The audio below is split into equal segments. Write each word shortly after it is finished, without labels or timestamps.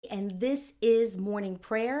and this is Morning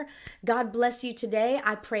Prayer. God bless you today.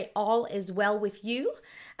 I pray all is well with you.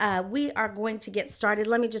 We are going to get started.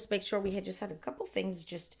 Let me just make sure we had a couple things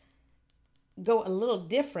just go a little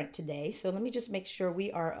different today. So let me just make sure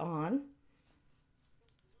we are on.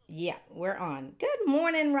 Yeah, we're on. Good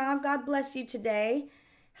morning, Rob. God bless you today.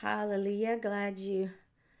 Hallelujah. Glad you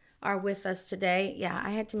are with us today. Yeah, I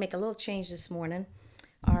had to make a little change this morning.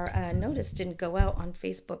 Our notice didn't go out on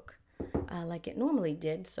Facebook like it normally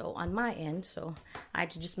did, so on my end, so I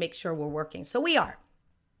had to just make sure we're working. So we are.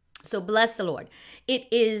 So bless the Lord. It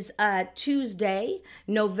is Tuesday,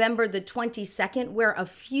 November the 22nd. We're a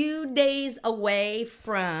few days away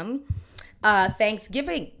from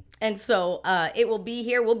Thanksgiving. And so it will be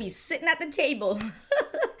here. We'll be sitting at the table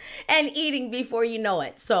and eating before you know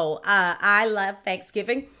it. So I love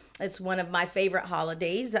Thanksgiving. It's one of my favorite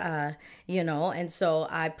holidays, and so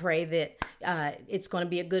I pray that it's going to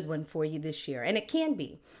be a good one for you this year. And it can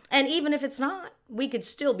be. And even if it's not, we could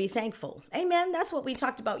still be thankful. Amen. That's what we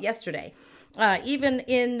talked about yesterday. Even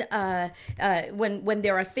in when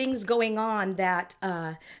there are things going on that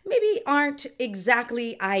maybe aren't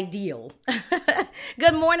exactly ideal.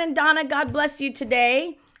 Good morning, Donna. God bless you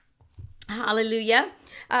today. Hallelujah.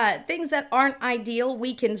 Things that aren't ideal,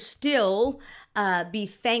 we can still be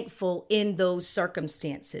thankful in those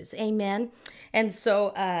circumstances. Amen. And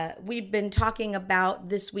so we've been talking about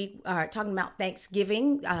this week, talking about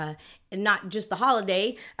Thanksgiving, and not just the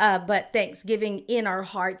holiday, but Thanksgiving in our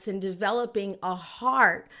hearts and developing a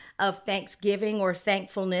heart of thanksgiving or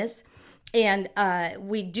thankfulness. And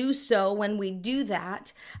we do so when we do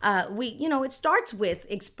that. It starts with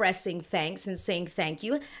expressing thanks and saying thank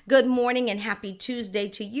you. Good morning and happy Tuesday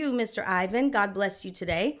to you, Mr. Ivan. God bless you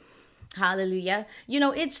today. Hallelujah.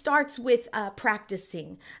 It starts with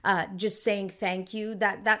practicing, just saying thank you.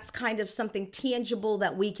 That's kind of something tangible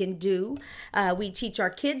that we can do. We teach our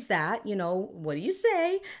kids that, what do you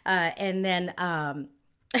say? And then,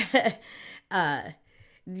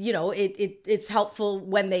 it's helpful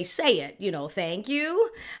when they say it, thank you.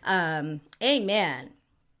 Amen.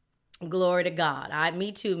 Glory to God.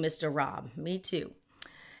 Me too, Mr. Rob. Me too.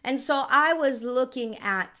 And so I was looking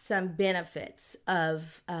at some benefits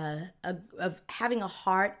of having a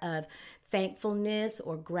heart of thankfulness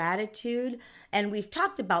or gratitude. And we've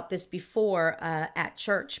talked about this before at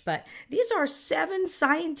church, but these are 7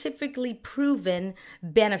 scientifically proven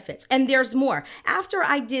benefits. And there's more. After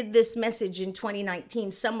I did this message in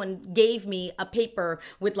 2019, someone gave me a paper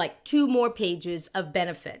with like 2 more pages of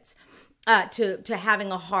benefits. To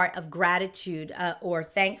having a heart of gratitude or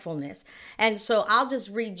thankfulness. And so I'll just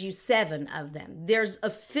read you 7 of them. There's a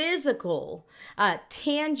physical,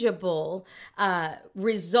 tangible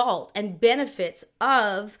result and benefits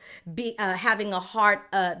of having a heart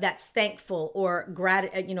that's thankful or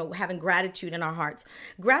having gratitude in our hearts.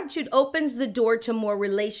 Gratitude opens the door to more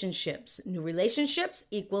relationships. New relationships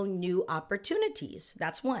equal new opportunities.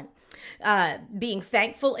 That's one. Being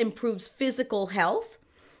thankful improves physical health.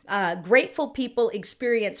 Grateful people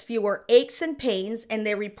experience fewer aches and pains, and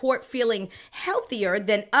they report feeling healthier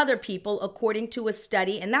than other people, according to a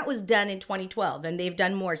study, and that was done in 2012, and they've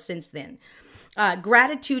done more since then.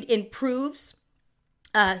 Gratitude improves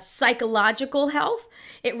psychological health.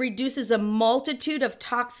 It reduces a multitude of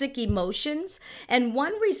toxic emotions, and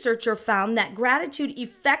one researcher found that gratitude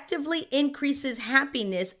effectively increases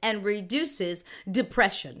happiness and reduces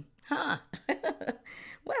depression.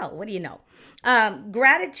 Well, what do you know?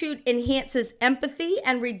 Gratitude enhances empathy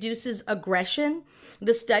and reduces aggression.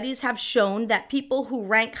 The studies have shown that people who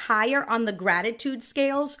rank higher on the gratitude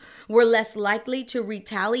scales were less likely to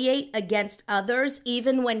retaliate against others,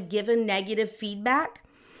 even when given negative feedback.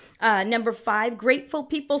 Number 5, grateful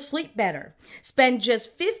people sleep better. Spend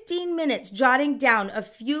just 15 minutes jotting down a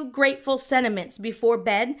few grateful sentiments before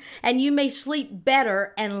bed, and you may sleep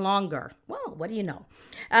better and longer. Well, what do you know?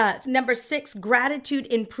 Number 6, gratitude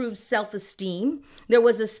improves self-esteem. There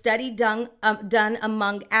was a study done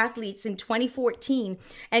among athletes in 2014,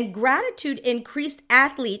 and gratitude increased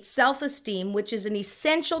athletes' self-esteem, which is an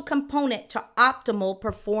essential component to optimal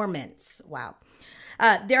performance. Wow.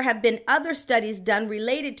 There have been other studies done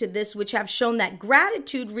related to this, which have shown that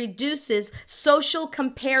gratitude reduces social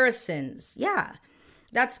comparisons. Yeah,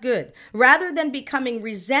 that's good. Rather than becoming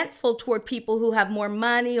resentful toward people who have more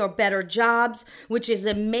money or better jobs, which is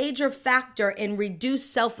a major factor in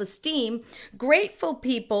reduced self-esteem, grateful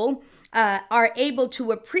people are able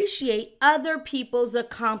to appreciate other people's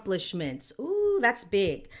accomplishments. Ooh, that's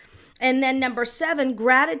big. And then number 7,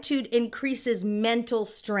 gratitude increases mental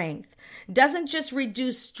strength. Doesn't just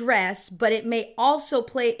reduce stress, but it may also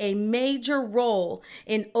play a major role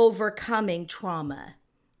in overcoming trauma.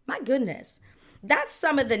 My goodness. That's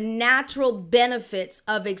some of the natural benefits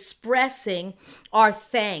of expressing our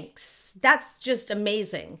thanks. That's just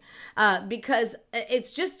amazing, because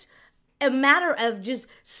it's just a matter of just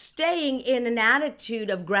staying in an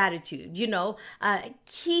attitude of gratitude,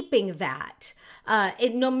 keeping that,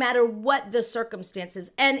 no matter what the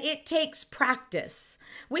circumstances. And it takes practice.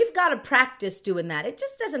 We've got to practice doing that. It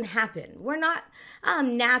just doesn't happen. We're not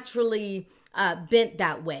naturally bent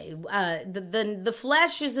that way. The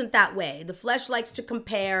flesh isn't that way. The flesh likes to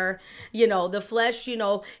compare. The flesh,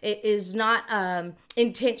 it is not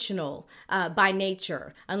intentional by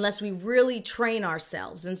nature unless we really train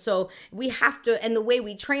ourselves. And so we have to, and the way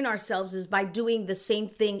we train ourselves is by doing the same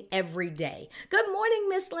thing every day. Good morning,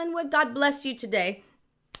 Miss Linwood. God bless you today.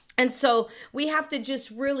 And so we have to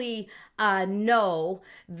just really know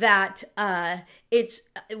that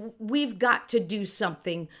we've got to do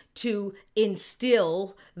something to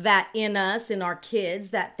instill that in us, in our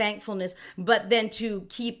kids, that thankfulness, but then to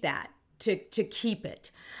keep that, to keep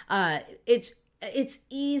it. It's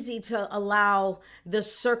easy to allow the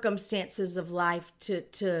circumstances of life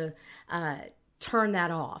to turn that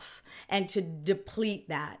off and to deplete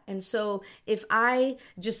that. And so if I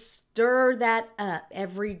just stir that up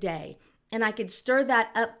every day, and I could stir that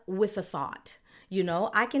up with a thought,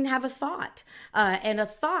 I can have a thought, and a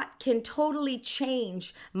thought can totally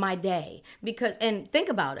change my day. And think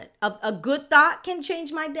about it, a good thought can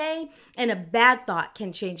change my day, and a bad thought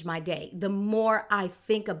can change my day the more I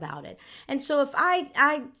think about it. And so if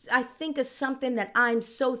I think of something that I'm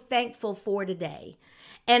so thankful for today,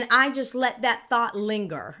 and I just let that thought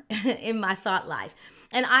linger in my thought life,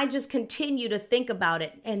 and I just continue to think about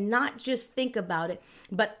it, and not just think about it,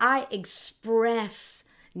 but I express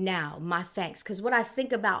now my thanks, because what I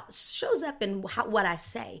think about shows up in what I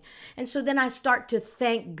say. And so then I start to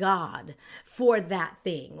thank God for that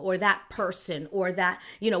thing or that person or that,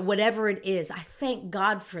 whatever it is. I thank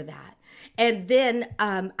God for that. And then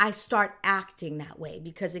I start acting that way,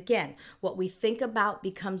 because again, what we think about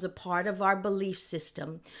becomes a part of our belief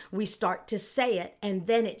system. We start to say it, and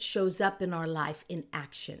then it shows up in our life in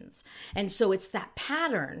actions. And so it's that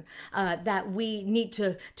pattern that we need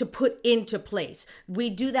to put into place. We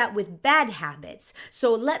do that with bad habits.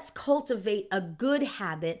 So let's cultivate a good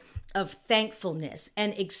habit of thankfulness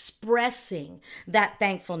and expressing that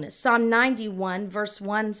thankfulness. Psalm 91 verse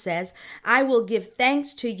 1 says, I will give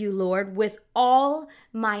thanks to you, Lord, with all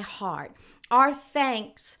my heart. Our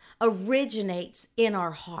thanks originates in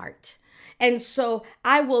our heart. And so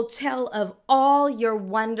I will tell of all your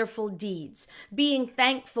wonderful deeds. Being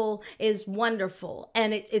thankful is wonderful,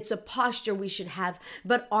 and it's a posture we should have,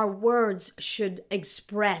 but our words should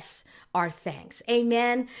express our thanks.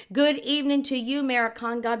 Amen. Good evening to you,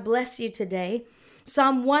 Maricon. God bless you today.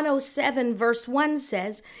 Psalm 107 verse 1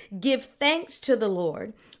 says, give thanks to the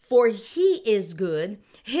Lord, for he is good.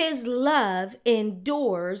 His love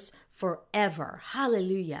endures forever.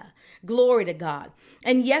 Hallelujah. Glory to God.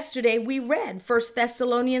 And yesterday we read 1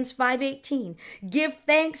 Thessalonians 5:18. Give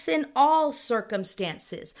thanks in all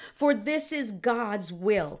circumstances, for this is God's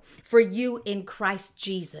will for you in Christ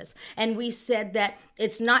Jesus. And we said that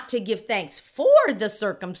it's not to give thanks for the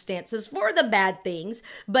circumstances, for the bad things,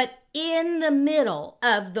 but in the middle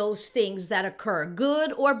of those things that occur,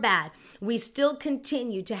 good or bad, we still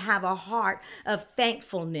continue to have a heart of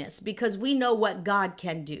thankfulness, because we know what God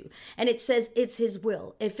can do. And it says it's his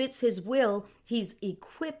will. If it's his will, he's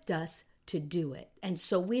equipped us to do it. And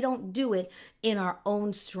so we don't do it in our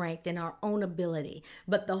own strength, in our own ability,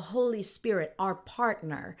 but the Holy Spirit, our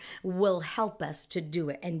partner, will help us to do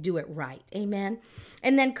it and do it right. Amen.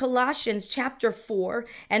 And then Colossians chapter 4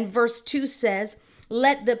 and verse 2 says,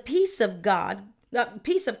 let the peace of God, the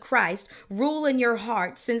peace of Christ, rule in your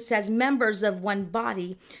heart, since as members of one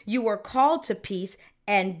body, you are called to peace,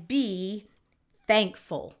 and be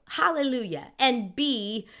thankful. Hallelujah. And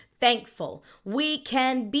be thankful. We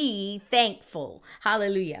can be thankful.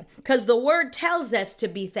 Hallelujah. Because the word tells us to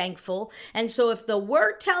be thankful. And so if the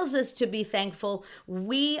word tells us to be thankful,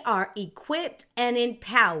 we are equipped and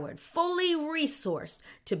empowered, fully resourced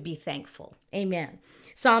to be thankful. Amen.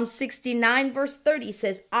 Psalm 69 verse 30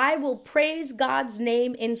 says, I will praise God's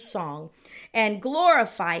name in song and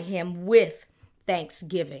glorify him with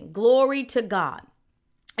thanksgiving. Glory to God.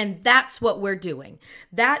 And that's what we're doing.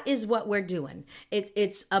 That is what we're doing.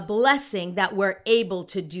 It's a blessing that we're able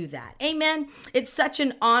to do that. Amen. It's such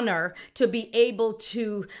an honor to be able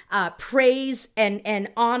to praise and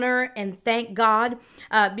honor and thank God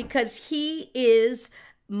because he is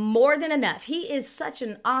more than enough. He is such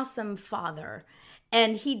an awesome Father.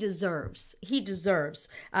 And he deserves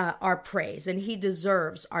our praise, and he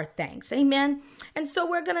deserves our thanks. Amen. And so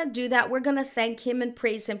we're going to do that. We're going to thank him and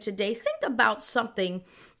praise him today. Think about something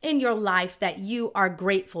in your life that you are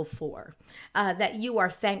grateful for, that you are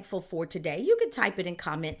thankful for today. You can type it in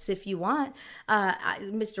comments if you want.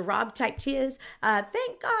 Mr. Rob typed his.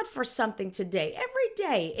 Thank God for something today. Every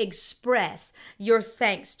day, express your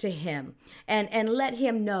thanks to him, and let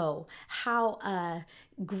him know how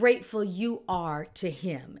grateful you are to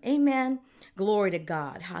him. Amen. Glory to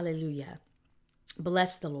God. Hallelujah.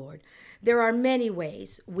 Bless the Lord. There are many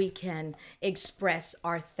ways we can express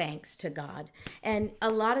our thanks to God. And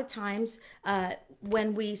a lot of times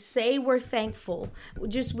when we say we're thankful,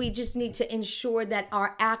 we just need to ensure that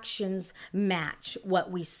our actions match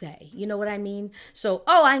what we say. You know what I mean? So,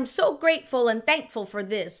 I'm so grateful and thankful for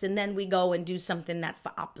this. And then we go and do something that's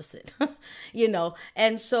the opposite,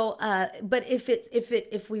 And so, but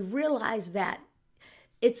if we realize that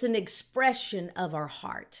it's an expression of our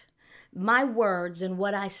heart, my words and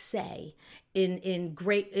what I say in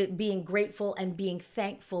being grateful and being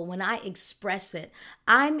thankful, when I express it,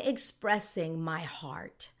 I'm expressing my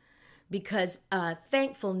heart, because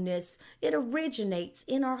thankfulness, it originates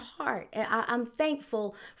in our heart. I'm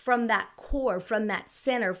thankful from that core, from that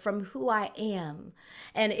center, from who I am.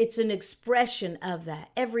 And it's an expression of that.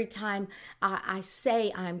 Every time I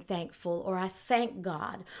say I'm thankful, or I thank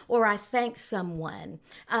God, or I thank someone,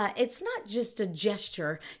 it's not just a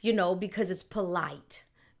gesture, because it's polite.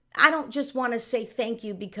 I don't just want to say thank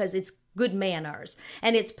you because it's good manners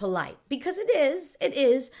and it's polite, because it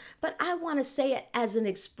is, but I want to say it as an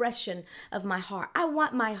expression of my heart. I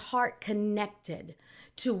want my heart connected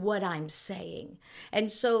to what I'm saying.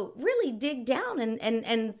 And so really dig down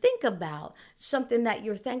and think about something that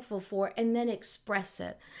you're thankful for, and then express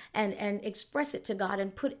it and express it to God,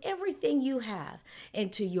 and put everything you have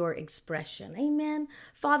into your expression. Amen.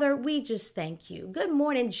 Father, we just thank you. Good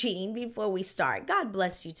morning, Jean, before we start. God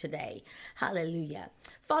bless you today. Hallelujah.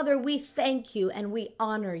 Father, we thank you and we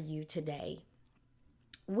honor you today.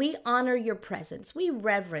 We honor your presence. We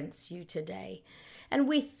reverence you today. And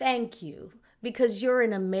we thank you, because you're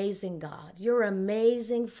an amazing God. You're an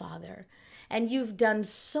amazing Father. And you've done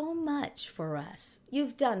so much for us.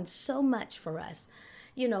 You've done so much for us.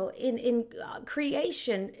 In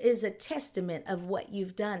creation is a testament of what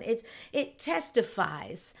you've done. It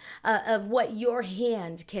testifies of what your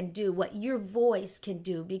hand can do, what your voice can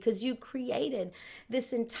do, because you created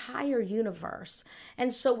this entire universe.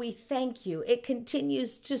 And so we thank you. It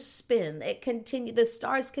continues to spin. The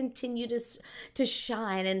stars continue to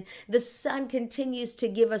shine, and the sun continues to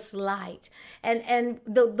give us light, and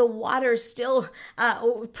the waters still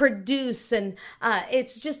produce, and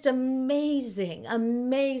it's just amazing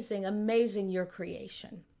your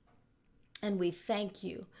creation. And we thank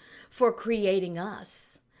you for creating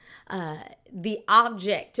us, the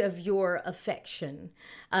object of your affection,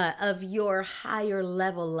 of your higher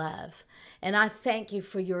level love. And I thank you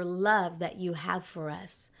for your love that you have for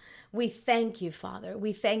us. We thank you, Father.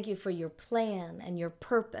 We thank you for your plan and your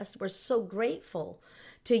purpose. We're so grateful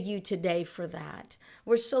to you today for that.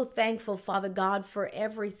 We're so thankful, Father God, for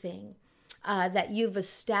everything that you've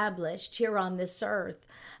established here on this earth,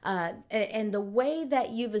 and the way that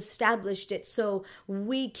you've established it, so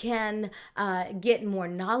we can get more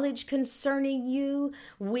knowledge concerning you.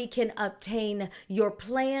 We can obtain your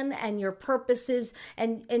plan and your purposes.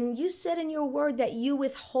 And you said in your word that you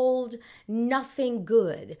withhold nothing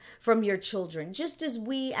good from your children. Just as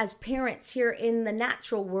we as parents here in the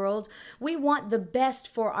natural world, we want the best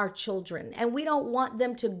for our children, and we don't want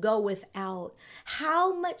them to go without.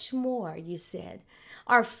 How much more, you said,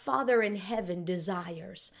 our Father in heaven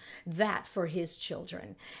desires that for his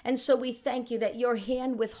children. And so we thank you that your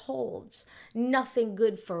hand withholds nothing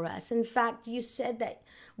good for us. In fact, you said that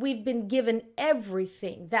we've been given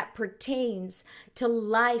everything that pertains to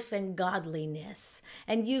life and godliness,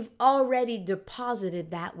 and you've already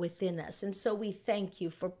deposited that within us. And so we thank you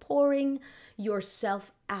for pouring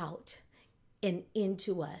yourself out and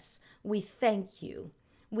into us. We thank you.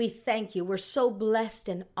 We thank you. We're so blessed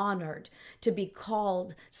and honored to be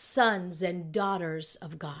called sons and daughters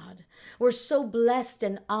of God. We're so blessed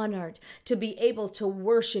and honored to be able to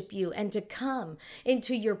worship you and to come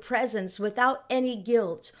into your presence without any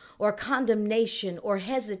guilt or condemnation or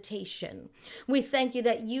hesitation. We thank you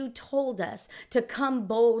that you told us to come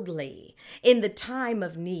boldly in the time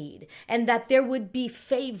of need, and that there would be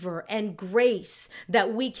favor and grace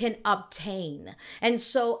that we can obtain. And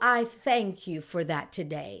so I thank you for that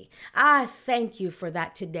today. today. I thank you for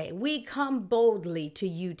that today. We come boldly to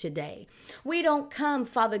you today. We don't come,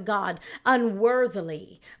 Father God,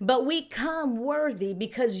 unworthily, but we come worthy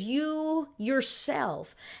because you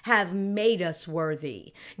yourself have made us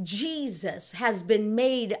worthy. Jesus has been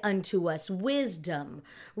made unto us wisdom,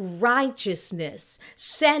 righteousness,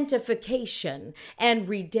 sanctification, and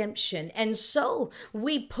redemption. And so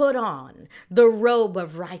we put on the robe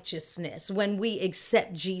of righteousness when we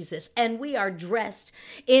accept Jesus, and we are dressed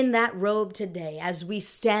in that robe today as we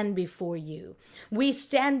stand before you. We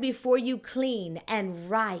stand before you clean and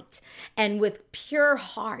right and with pure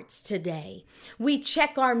hearts today. We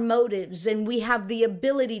check our motives, and we have the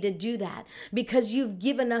ability to do that because you've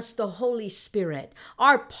given us the Holy Spirit,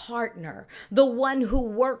 our partner, the one who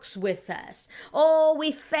works with us. Oh,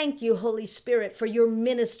 we thank you, Holy Spirit, for your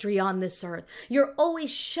ministry on this earth. You're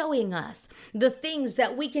always showing us the things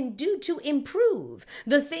that we can do to improve,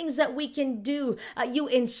 the things that we can do. You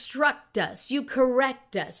instruct us, you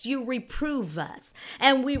correct us, you reprove us,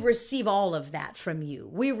 and we receive all of that from you.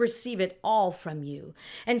 We receive it all from you.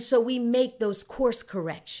 And so we make those course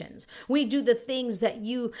corrections. We do the things that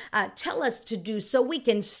you tell us to do so we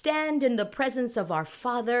can stand in the presence of our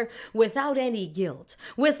Father without any guilt,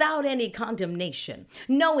 without any condemnation,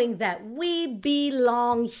 knowing that we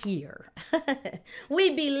belong here.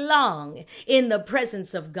 We belong in the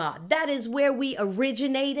presence of God. That is where we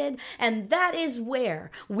originated, and that is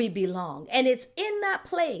where we belong. And it's in that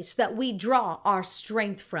place that we draw our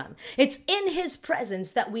strength from. It's in his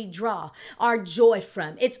presence that we draw our joy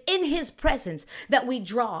from. It's in his presence that we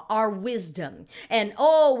draw our wisdom. And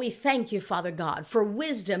oh, we thank you, Father God, for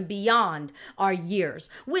wisdom beyond our years.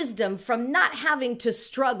 Wisdom from not having to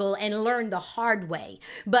struggle and learn the hard way.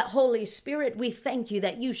 But Holy Spirit, we thank you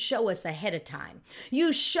that you show us ahead of time.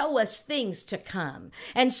 You show us things to come.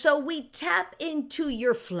 And so we tap into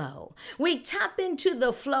your flow. We tap into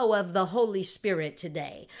the flow of the Holy Spirit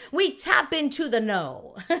today. We tap into the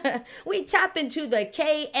know. We tap into the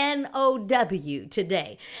KNOW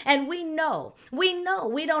today. And we know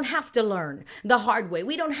we don't have to learn the hard way.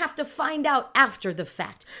 We don't have to find out after the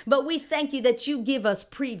fact. But we thank you that you give us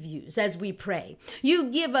previews as we pray.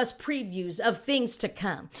 You give us previews of things to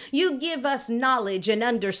come. You give us knowledge and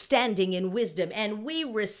understanding and wisdom, and we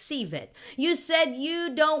receive it. You said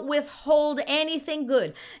you don't withhold anything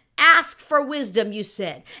good. Ask for wisdom, you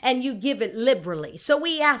said, and you give it liberally. So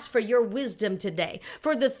we ask for your wisdom today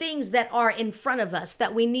for the things that are in front of us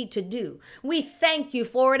that we need to do. We thank you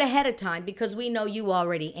for it ahead of time because we know you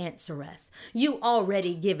already answer us. You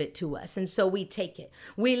already give it to us. And so we take it.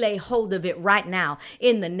 We lay hold of it right now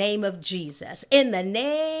in the name of Jesus. In the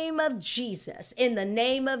name of Jesus. In the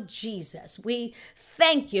name of Jesus. We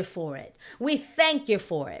thank you for it. We thank you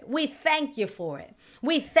for it. We thank you for it.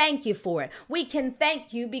 We thank you for it. We can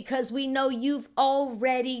thank you because we know you've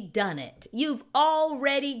already done it. You've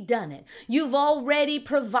already done it. You've already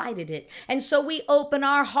provided it. And so we open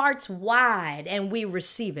our hearts wide and we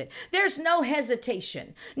receive it. There's no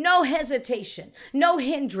hesitation, no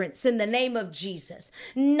hindrance in the name of Jesus.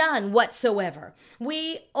 None whatsoever.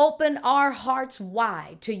 We open our hearts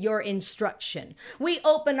wide to your instruction. We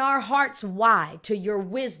open our hearts wide to your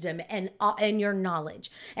wisdom and your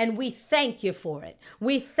knowledge. And we thank you for it.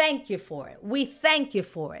 We thank you for it. We thank you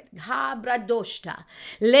for it. Ha bradoshta.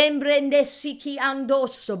 Lembrende siki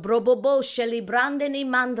andosto broboboshe librandeni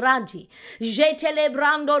mandradi. Jete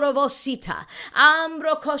lebrando rovosita.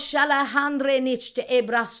 Ambro koshala handre nichte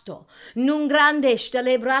ebrasto. Nungrandeshta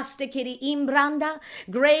lebraste kiri imbranda.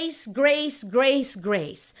 Grace, grace, grace,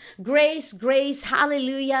 grace. Grace, grace.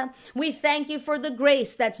 Hallelujah. We thank you for the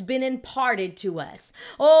grace that's been imparted to us.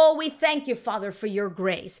 Oh, we thank you, Father, for your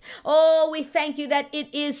grace. Oh, we thank you that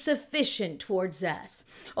it is sufficient towards us.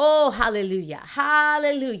 Oh, hallelujah.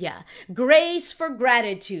 Hallelujah. Grace for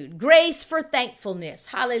gratitude. Grace for thankfulness.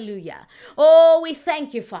 Hallelujah. Oh, we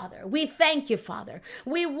thank you, Father. We thank you, Father.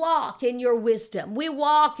 We walk in your wisdom. We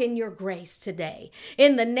walk in your grace today.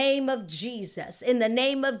 In the name of Jesus. In the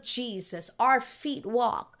name of Jesus, our feet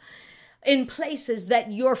walk in places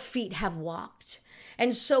that your feet have walked.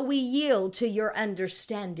 And so we yield to your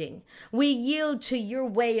understanding. We yield to your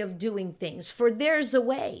way of doing things. For there's a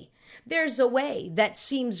way. There's a way that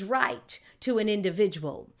seems right to an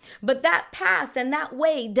individual. But that path and that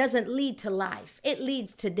way doesn't lead to life. It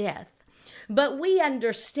leads to death. But we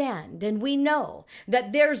understand and we know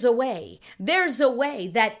that there's a way. There's a way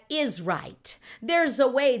that is right. There's a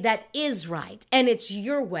way that is right, and it's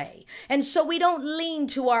your way. And so we don't lean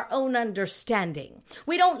to our own understanding.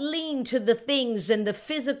 We don't lean to the things and the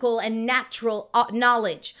physical and natural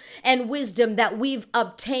knowledge and wisdom that we've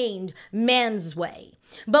obtained man's way.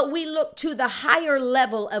 but we look to the higher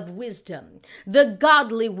level of wisdom, the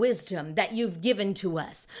godly wisdom that you've given to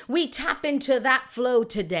us. We tap into that flow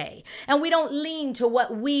today, and we don't lean to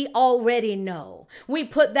what we already know. We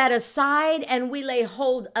put that aside and we lay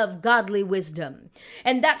hold of godly wisdom,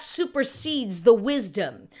 and that supersedes the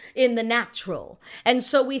wisdom in the natural. And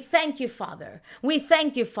so we thank you, Father. We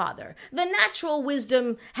thank you, Father. The natural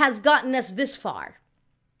wisdom has gotten us this far.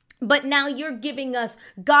 But now you're giving us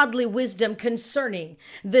godly wisdom concerning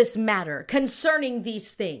this matter, concerning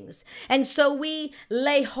these things. And so we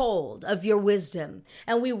lay hold of your wisdom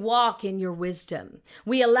and we walk in your wisdom.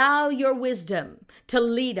 We allow your wisdom to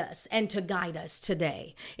lead us and to guide us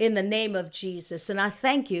today in the name of Jesus. And I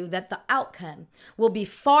thank you that the outcome will be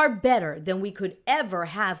far better than we could ever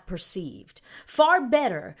have perceived, far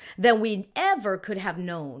better than we ever could have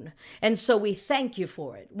known. And so we thank you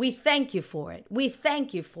for it. We thank you for it. We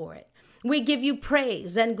thank you for it. We give you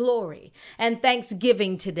praise and glory and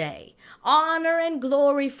thanksgiving today. Honor and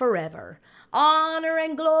glory forever. Honor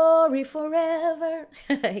and glory forever.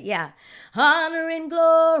 Yeah. Honor and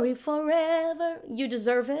glory forever. You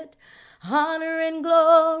deserve it. Honor and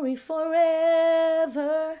glory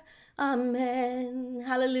forever. Amen.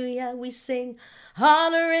 Hallelujah. We sing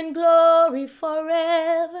honor and glory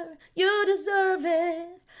forever. You deserve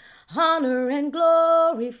it. Honor and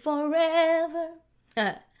glory forever.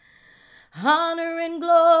 Honor and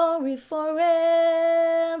glory forever.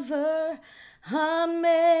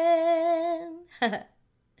 Amen.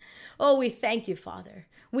 Oh, we thank you, Father.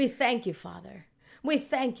 We thank you, Father. We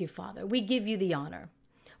thank you, Father. We give you the honor.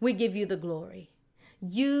 We give you the glory.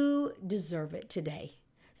 You deserve it today.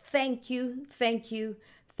 Thank you, thank you,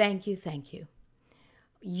 thank you, thank you.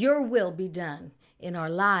 Your will be done in our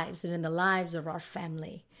lives and in the lives of our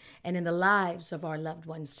family and in the lives of our loved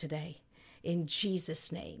ones today. In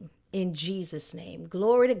Jesus' name. In Jesus' name.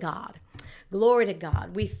 Glory to God. Glory to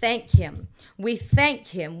God. We thank him. We thank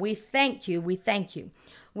him. We thank you. We thank you.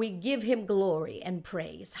 We give him glory and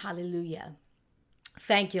praise. Hallelujah.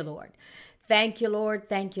 Thank you, Lord. Thank you, Lord.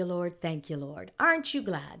 Thank you, Lord. Thank you, Lord. Aren't you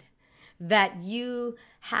glad that you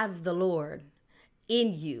have the Lord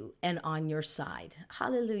in you and on your side?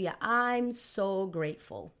 Hallelujah. I'm so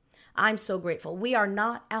grateful. I'm so grateful. We are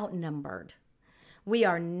not outnumbered. We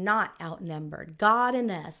are not outnumbered. God and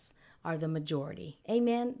us are the majority.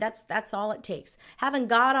 Amen. That's all it takes. Having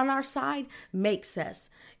God on our side makes us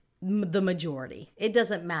the majority. It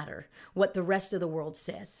doesn't matter what the rest of the world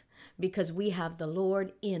says because we have the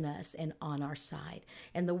Lord in us and on our side.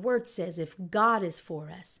 And the word says if God is for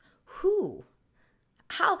us, who?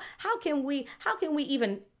 How can we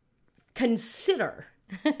even consider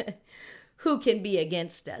who can be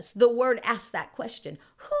against us? The word asks that question.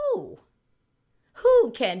 Who?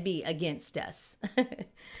 Who can be against us?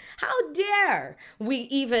 How dare we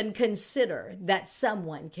even consider that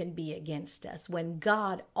someone can be against us when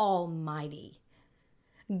God Almighty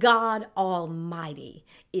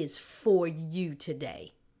is for you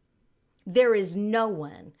today? There is no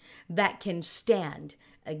one that can stand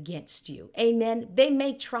against you. Amen. They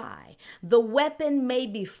may try. The weapon may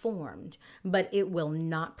be formed, but it will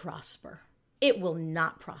not prosper. It will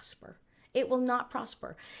not prosper. It will not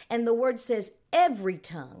prosper. And the word says, every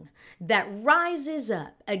tongue that rises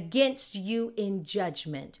up against you in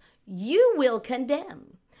judgment, you will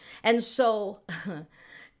condemn. And so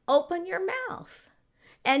open your mouth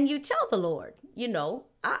and you tell the Lord,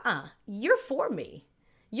 you're for me.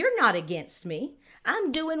 You're not against me.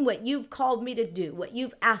 I'm doing what you've called me to do, what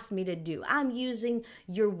you've asked me to do. I'm using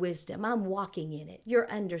your wisdom. I'm walking in it, your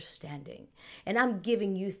understanding. And I'm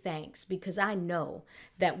giving you thanks because I know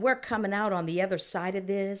that we're coming out on the other side of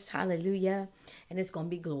this. Hallelujah. And it's going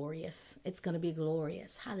to be glorious. It's going to be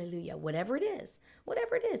glorious. Hallelujah. Whatever it is.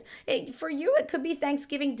 For you, it could be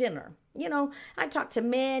Thanksgiving dinner. I talk to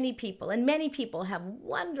many people, and many people have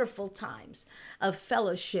wonderful times of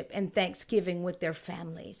fellowship and Thanksgiving with their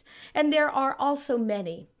families. And there are also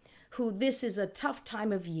many who this is a tough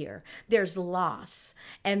time of year. There's loss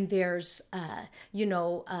and there's,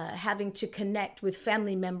 having to connect with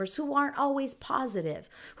family members who aren't always positive,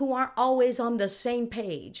 who aren't always on the same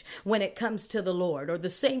page when it comes to the Lord, or the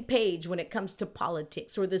same page when it comes to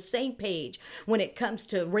politics, or the same page when it comes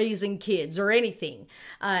to raising kids or anything.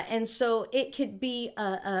 And so it could be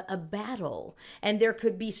a battle and there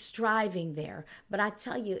could be striving there. But I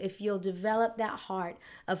tell you, if you'll develop that heart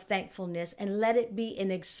of thankfulness and let it be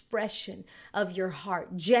an expression of your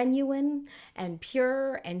heart, genuine and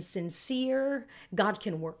pure and sincere, God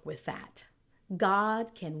can work with that.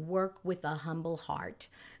 God can work with a humble heart.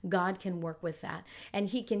 God can work with that. And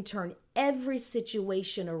he can turn every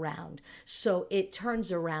situation around so it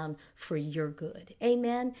turns around for your good.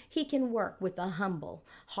 Amen. He can work with a humble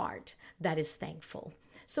heart that is thankful.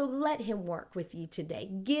 So let him work with you today.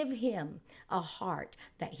 Give him a heart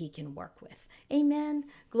that he can work with. Amen.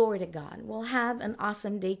 Glory to God. We'll have an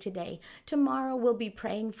awesome day today. Tomorrow we'll be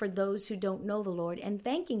praying for those who don't know the Lord and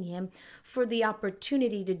thanking him for the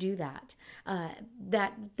opportunity to do that.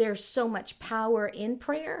 That there's so much power in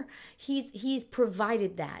prayer. He's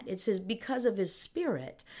provided that. It's just because of his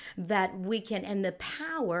spirit that we can, and the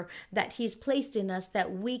power that he's placed in us,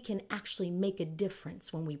 that we can actually make a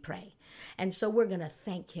difference when we pray. And so we're going to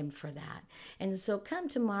thank him for that. And so come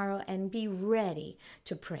tomorrow and be ready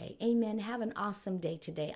to pray. Amen. Have an awesome day today.